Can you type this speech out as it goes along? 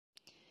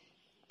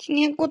今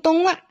天过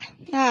冬了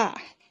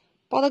啊，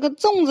包的跟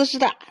粽子似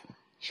的，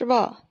是不？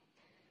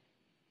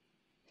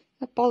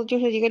那包的就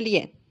是一个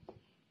脸，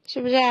是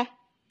不是？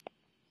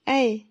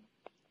哎，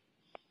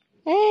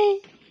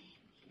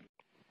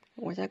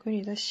我家闺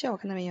女在笑，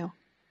看到没有？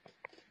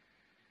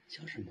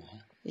笑什么？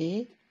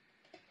咦，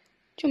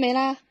就没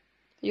啦。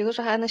有的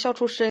时候还能笑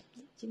出声。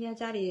今天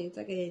家里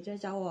在给这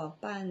家伙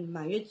办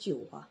满月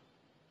酒啊，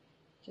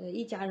这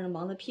一家人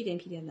忙得屁颠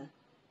屁颠的，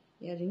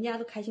人家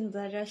都开心的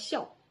在这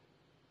笑，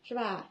是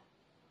吧？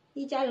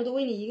一家人都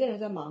为你一个人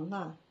在忙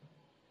啊，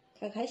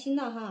可开心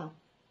了哈。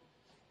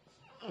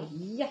哎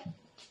呀，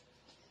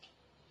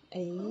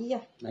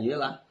满月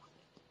了？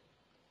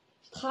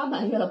他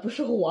满月了，不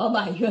是我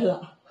满月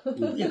了。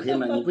你也可以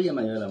满，你不也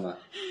满月了吗？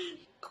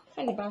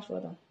看你爸说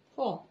的。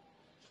哦，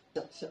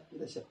笑，有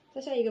点笑。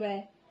再笑一个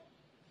呗。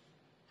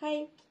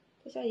嗨，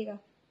再笑一个，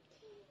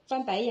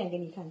翻白眼给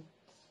你看，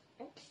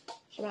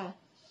是吧？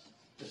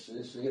这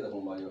谁给的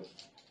红包又？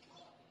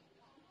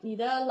你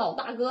的老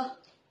大哥，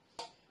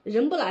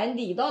人不来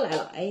礼倒来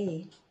了。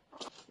哎，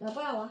来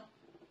抱呀我。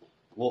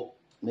我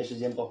没时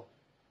间抱，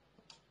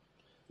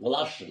我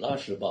拉屎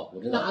抱，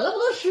我真的。哪那么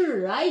多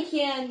屎啊一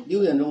天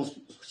！6点钟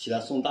起来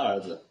送大儿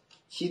子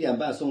，7点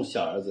半送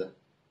小儿子，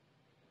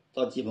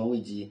到鸡棚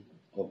喂鸡，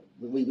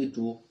喂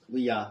猪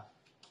喂鸭，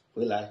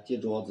回来接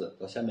桌子，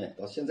到下面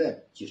到现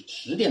在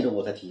10点钟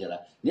我才停下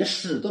来，连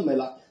屎都没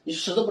拉，你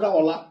屎都不让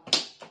我拉。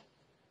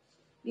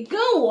你跟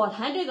我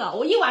谈这个，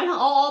我一晚上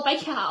嗷白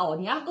天嗷，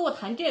你还跟我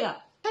谈这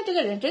个？他这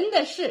个人真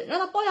的是让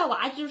他抱下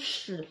娃就是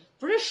屎，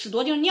不是屎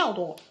多就是尿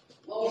多。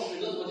我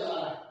屎就多下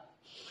来。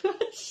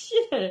气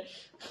人！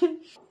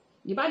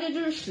你爸这就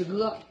是屎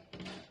哥，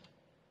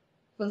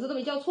粉丝都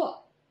没叫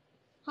错，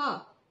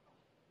哈，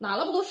哪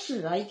那么多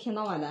屎啊？一天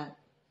到晚的，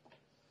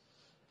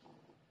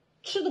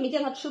吃都没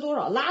见他吃多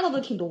少，拉的都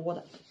挺多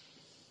的。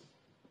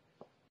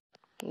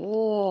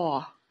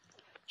哇，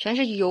全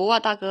是油啊，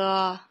大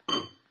哥！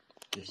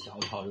这小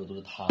炒肉都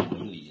是糖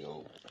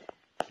油。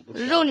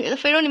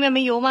肥肉里面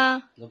没油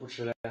吗？那不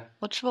吃了？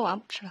我吃不完，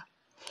不吃了。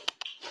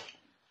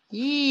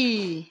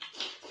咦，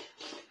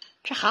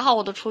这还好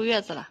我都出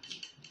月子了。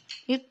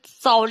你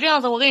早这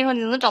样子，我跟你说，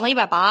你能长到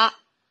180。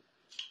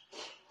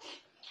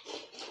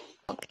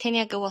天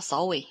天给我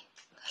扫尾，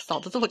扫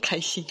得这么开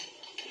心。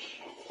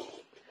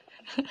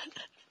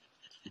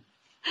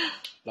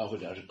那回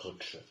粮食可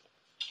吃。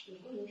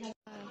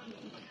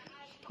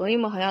朋友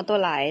们好像都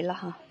来了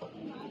哈，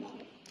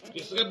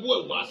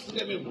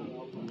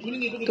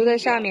都在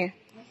下面。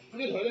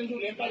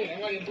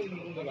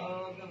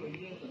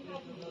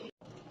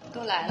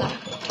都来了，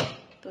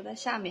都在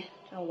下面。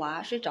这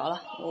娃睡着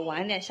了，我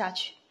晚点下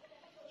去。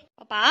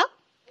宝宝，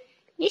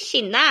你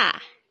醒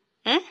啦？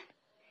嗯，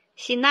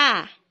醒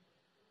啦？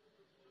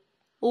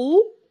哦，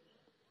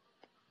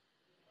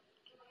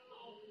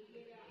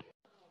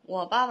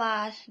我爸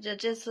爸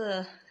这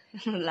次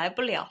来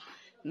不了，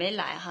没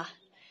来哈。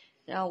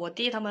然后我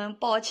弟他们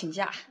报我请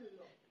假，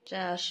这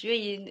10月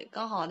1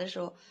刚好的时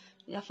候，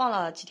人家放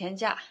了几天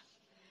假，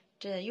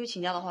这又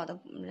请假的话，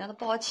人家都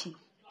不好请，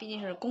毕竟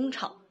是工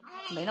厂，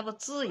没那么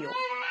自由。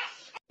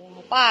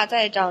我爸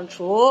在掌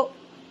厨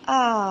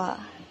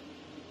啊，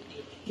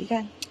你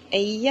看，哎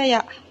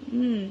呀，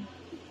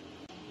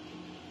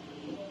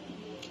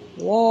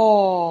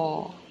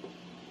哇，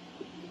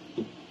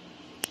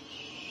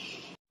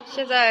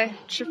现在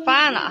吃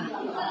饭了啊，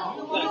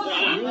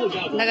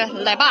那个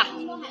来吧，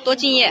多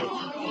敬业。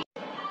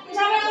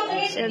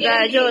现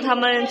在就他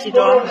们几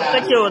桌喝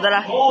酒的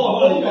了，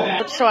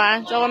都吃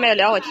完在外面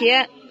聊会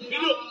天。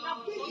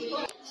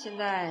现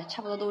在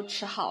差不多都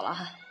吃好了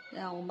哈，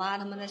然后我妈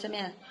他们在下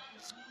面，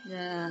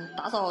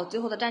打扫最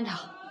后的战场。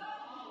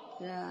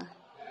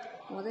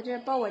我在这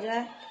抱我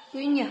家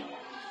闺女，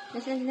那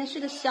现在今天睡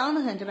得香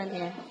得很，这半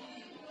天。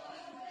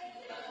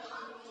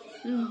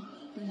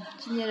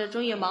今天这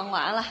终于忙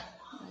完了，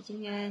今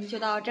天就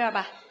到这儿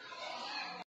吧。